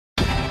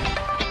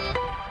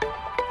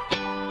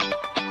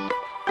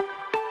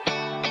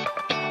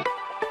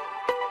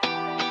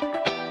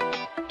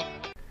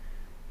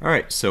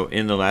Alright, so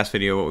in the last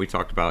video what we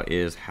talked about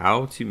is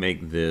how to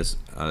make this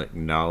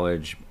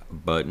acknowledge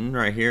button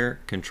right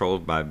here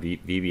controlled by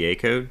VBA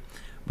code.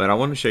 But I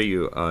want to show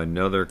you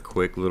another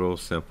quick little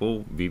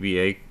simple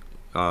VBA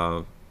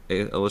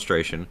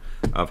illustration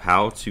of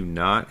how to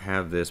not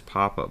have this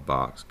pop-up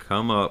box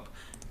come up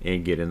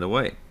and get in the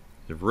way.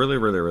 It's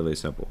really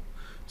simple.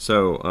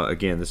 So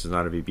again, this is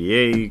not a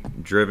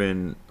VBA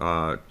driven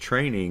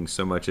training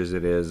so much as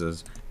it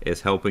is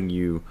helping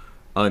you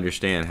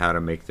understand how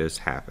to make this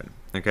happen.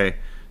 Okay,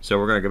 so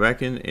we're going to go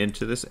back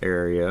into this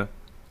area,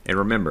 and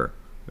remember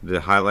the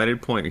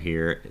highlighted point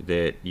here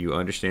that you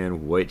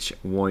understand which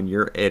one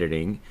you're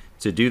editing.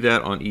 To do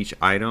that on each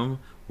item,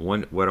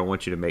 what I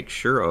want you to make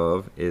sure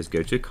of is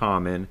go to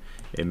common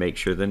and make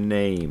sure the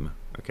name,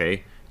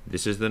 okay,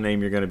 this is the name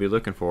you're going to be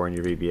looking for in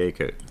your VBA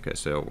code. Okay,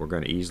 so we're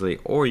going to easily,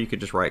 or you could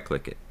just right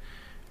click it,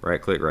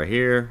 right click right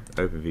here,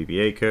 open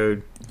VBA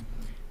code,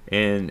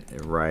 and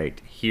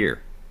right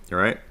here. All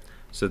right,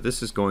 so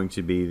this is going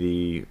to be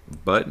the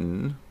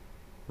button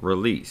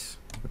release,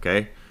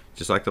 okay,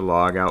 just like the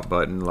log out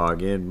button,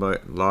 log in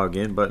button,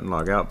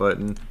 log out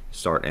button,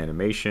 start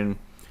animation.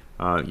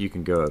 You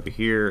can go over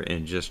here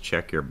and just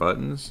check your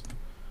buttons.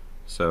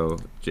 So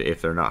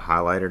if they're not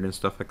highlighted and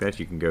stuff like that,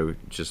 you can go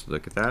just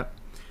look at that.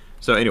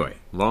 So anyway,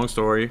 long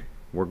story,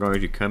 we're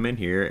going to come in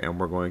here and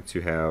we're going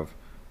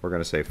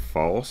to say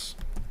false,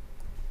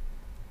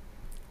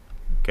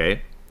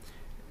 okay,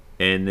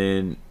 and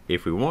then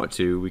if we want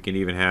to, we can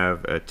even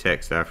have a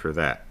text after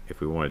that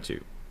if we wanted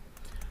to.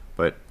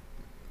 But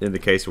in the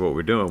case of what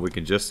we're doing, we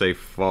can just say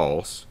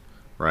false,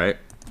 right,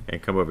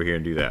 and come over here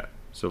and do that.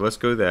 So let's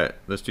do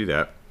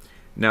that.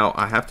 Now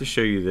I have to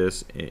show you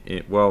this.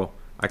 Well,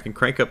 I can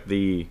crank up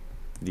the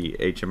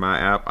HMI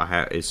app. I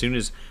have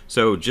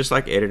so just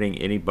like editing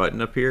any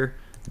button up here,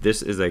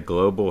 this is a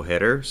global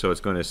header, so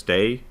it's going to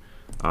stay.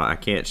 I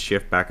can't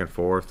shift back and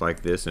forth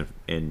like this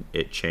and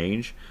it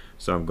change.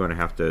 So I'm going to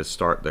have to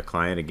start the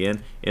client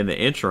again. In the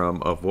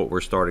interim of what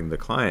we're starting the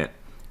client,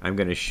 I'm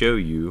going to show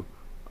you,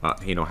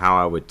 how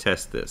I would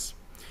test this.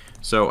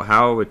 So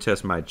how I would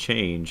test my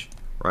change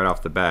right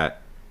off the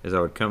bat is I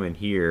would come in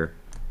here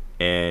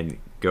and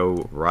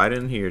go right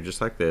in here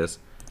just like this,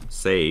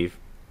 save,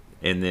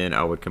 and then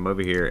I would come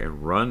over here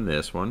and run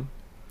this one.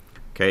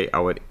 Okay, I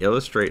would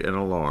illustrate an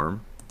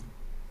alarm.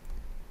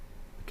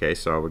 Okay,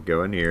 so I would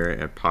go in here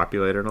and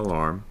populate an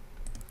alarm.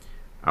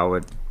 I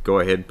would go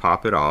ahead and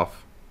pop it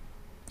off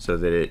so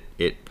that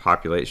it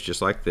populates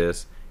just like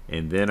this,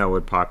 and then I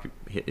would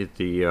hit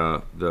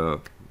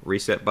the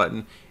reset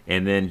button,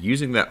 and then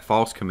using that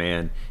false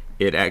command,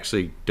 it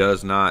actually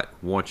does not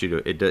want you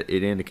to,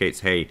 it indicates,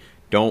 hey,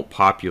 don't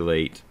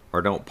populate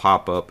or don't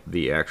pop up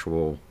the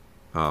actual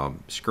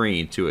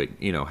screen to it,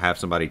 have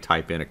somebody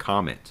type in a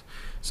comment.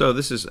 So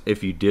this is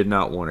if you did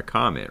not want to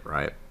comment,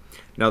 right?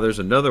 Now there's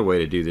another way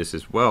to do this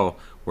as well,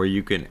 where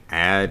you can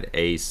add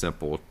a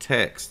simple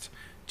text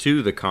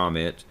to the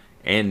comment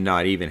and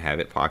not even have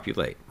it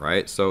populate,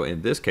 right? So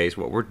in this case,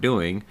 what we're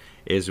doing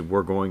is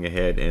we're going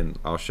ahead, and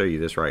I'll show you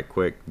this right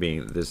quick,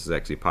 being that this is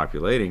actually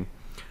populating.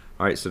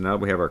 All right, so now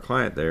we have our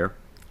client there.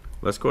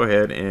 Let's go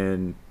ahead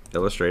and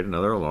illustrate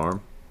another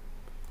alarm.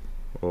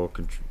 We'll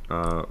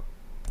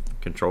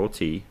control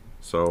T,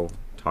 so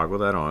toggle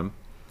that on.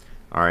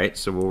 All right,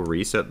 so we'll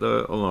reset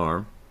the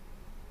alarm.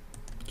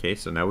 Okay,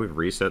 so now we've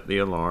reset the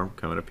alarm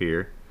coming up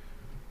here.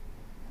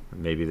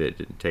 Maybe that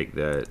didn't take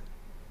that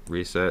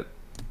reset.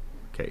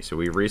 Okay, so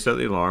we reset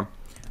the alarm.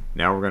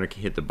 Now we're going to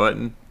hit the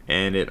button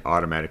and it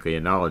automatically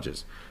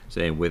acknowledges,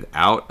 saying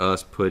without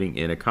us putting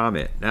in a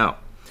comment. Now,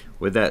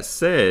 with that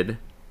said,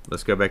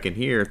 let's go back in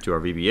here to our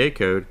VBA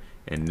code,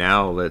 and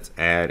now let's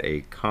add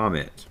a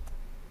comment.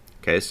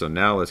 Okay, so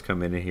now let's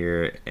come in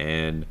here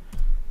and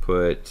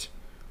put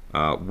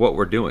what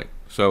we're doing.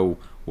 So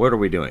what are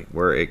we doing?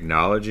 We're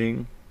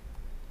acknowledging.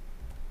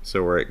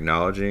 So we're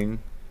acknowledging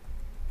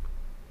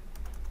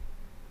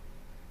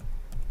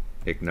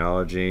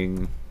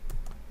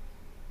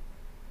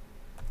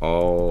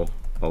all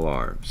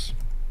alarms.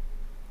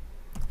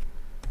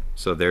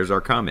 So there's our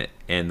comment,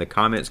 and the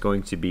comment's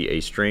going to be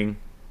a string.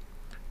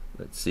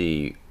 Let's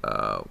see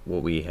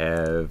what we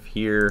have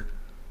here.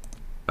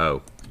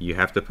 Oh, you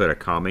have to put a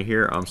comma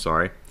here. I'm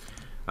sorry,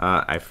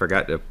 I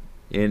forgot to.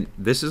 And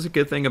this is a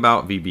good thing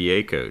about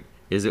VBA code,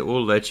 is it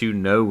will let you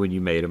know when you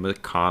made a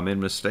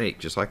common mistake,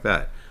 just like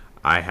that.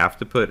 I have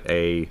to put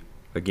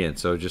again,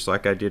 so just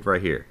like I did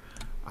right here,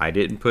 I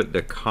didn't put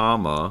the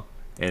comma,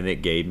 and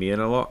it gave me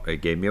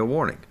a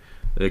warning.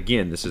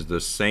 Again, this is the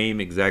same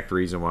exact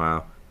reason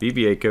why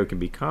VBA code can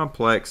be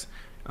complex,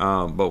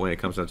 but when it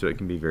comes down to it, it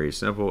can be very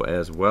simple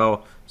as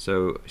well.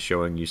 So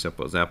showing you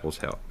simple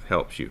examples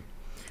helps you.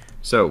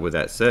 So with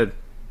that said,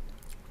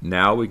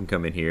 now we can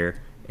come in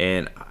here,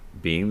 and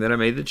being that I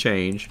made the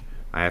change,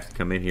 I have to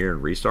come in here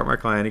and restart my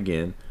client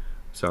again.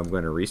 So I'm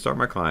going to restart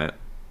my client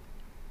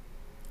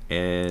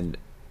and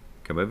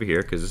come over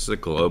here, because this is a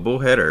global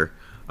header.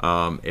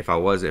 If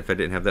I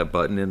didn't have that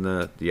button in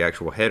the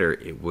actual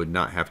header, I would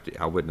not have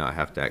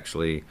to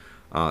actually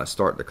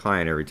start the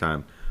client every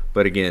time.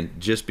 But again,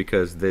 just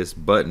because this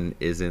button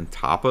is in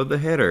top of the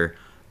header,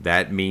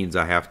 that means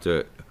I have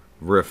to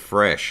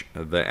refresh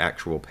the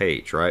actual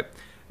page, right?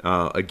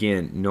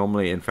 Again,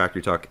 normally in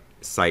FactoryTalk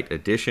Site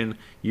Edition,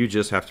 you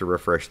just have to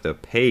refresh the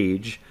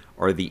page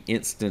or the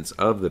instance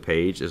of the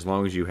page as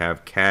long as you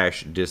have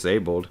cache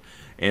disabled,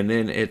 and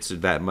then it's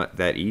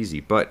that easy.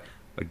 But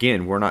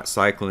again, we're not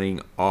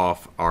cycling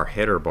off our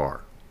header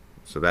bar,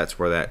 so that's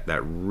where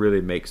that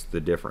really makes the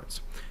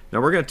difference.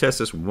 Now we're going to test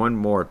this one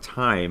more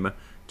time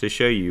to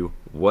show you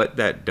what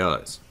that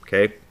does.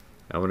 Okay,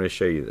 I'm going to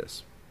show you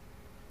this.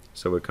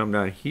 So we come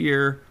down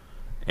here,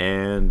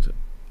 and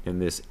in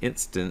this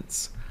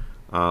instance,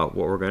 what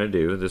we're going to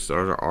do, this is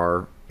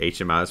our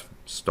HMIs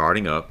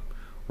starting up.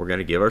 We're going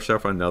to give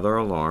ourselves another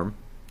alarm.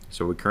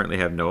 So we currently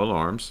have no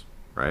alarms,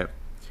 right?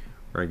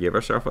 We're going to give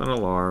ourselves an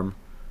alarm.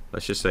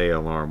 Let's just say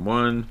alarm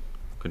 1,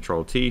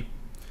 Control T.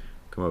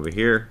 Come over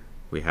here.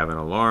 We have an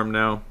alarm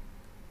now.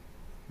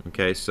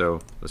 Okay, so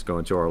let's go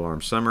into our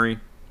alarm summary.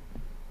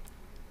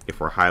 If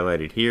we're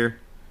highlighted here,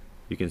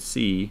 you can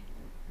see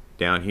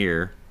down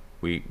here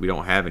we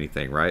don't have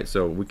anything, right?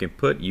 So we can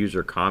put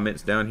user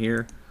comments down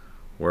here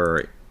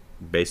where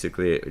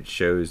basically it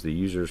shows the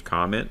user's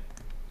comment.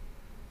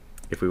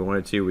 If we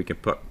wanted to, we can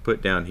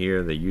put down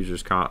here the user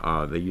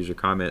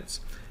comments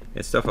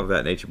and stuff of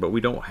that nature, but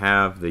we don't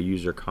have the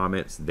user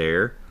comments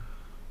there.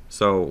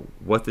 So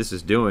what this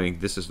is doing,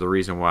 this is the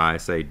reason why I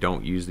say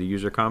don't use the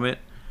user comment.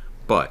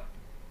 But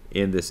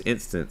in this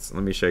instance,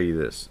 let me show you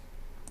this.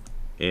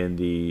 In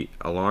the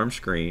alarm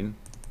screen,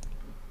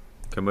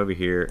 come over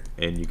here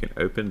and you can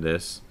open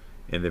this.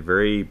 In the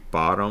very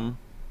bottom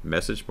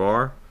message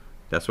bar,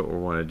 that's what we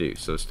want to do.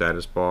 So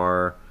status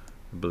bar,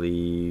 I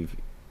believe,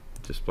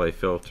 display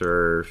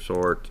filter,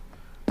 sort,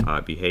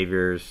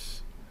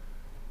 behaviors,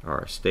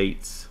 or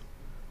states.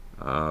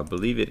 I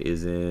believe it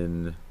is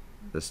in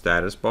the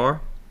status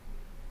bar,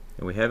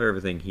 and we have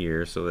everything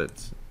here, so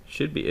that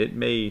should be, it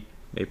may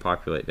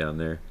populate down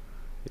there.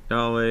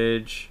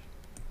 Acknowledge,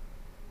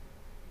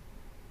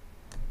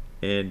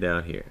 and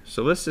down here.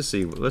 So let's just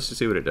see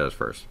what it does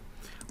first.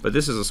 But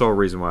this is the sole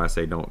reason why I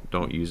say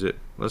don't use it.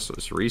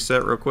 Let's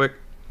reset real quick,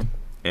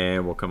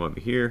 and we'll come over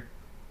here.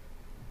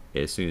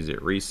 As soon as it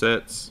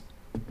resets,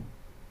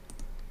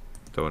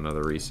 throw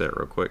another reset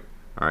real quick.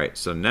 Alright,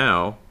 so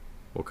now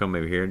we'll come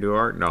over here and do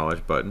our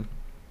acknowledge button,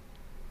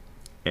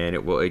 and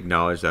it will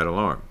acknowledge that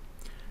alarm.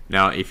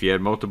 Now if you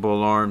had multiple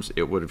alarms,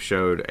 it would have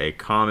showed a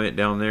comment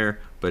down there,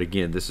 but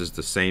again, this is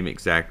the same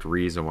exact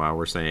reason why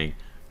we're saying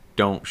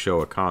don't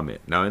show a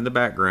comment. Now in the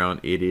background,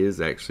 it is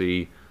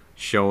actually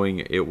showing,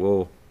 it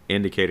will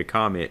indicate a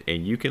comment,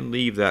 and you can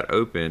leave that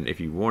open if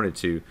you wanted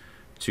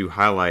to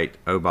highlight,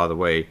 oh by the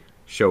way,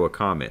 show a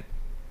comment.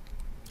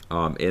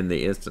 In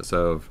the instance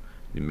of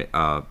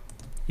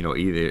you know,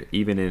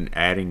 even in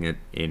adding it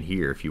in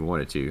here, if you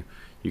wanted to,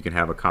 you can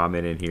have a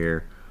comment in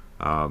here.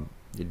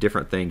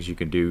 Different things you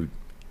can do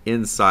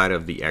inside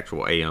of the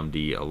actual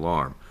AMD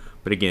alarm.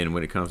 But again,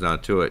 when it comes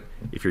down to it,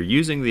 if you're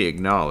using the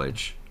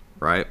acknowledge,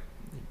 right,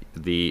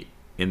 in the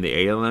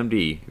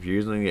ALMD, if you're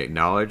using the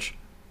acknowledge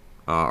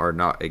or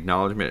not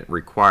acknowledgement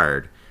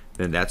required,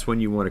 then that's when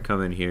you want to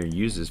come in here and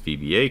use this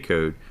VBA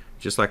code,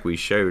 just like we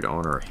showed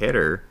on our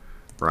header,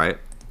 right?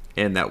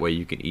 And that way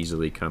you can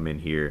easily come in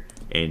here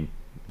and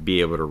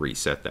be able to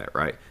reset that,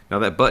 right? Now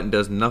that button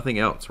does nothing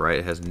else, right?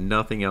 It has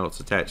nothing else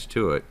attached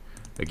to it.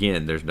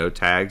 Again, there's no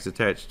tags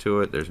attached to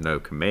it. There's no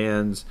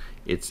commands.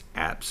 It's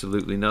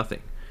absolutely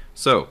nothing.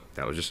 So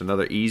that was just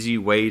another easy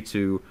way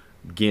to,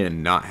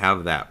 again, not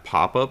have that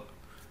pop-up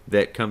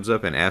that comes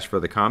up and asks for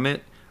the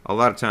comment. A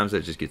lot of times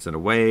that just gets in the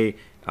way.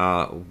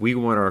 We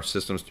want our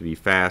systems to be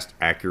fast,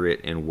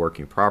 accurate, and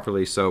working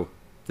properly. So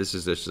this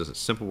is just a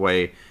simple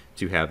way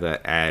to have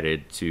that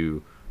added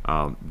to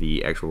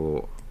the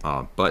actual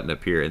button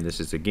up here. And this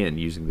is, again,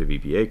 using the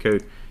VBA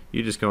code.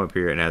 You just come up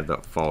here and add the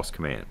false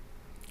command.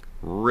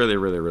 Really,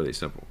 really, really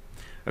simple.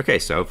 Okay,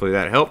 so hopefully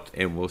that helped,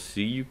 and we'll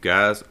see you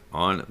guys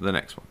on the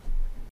next one.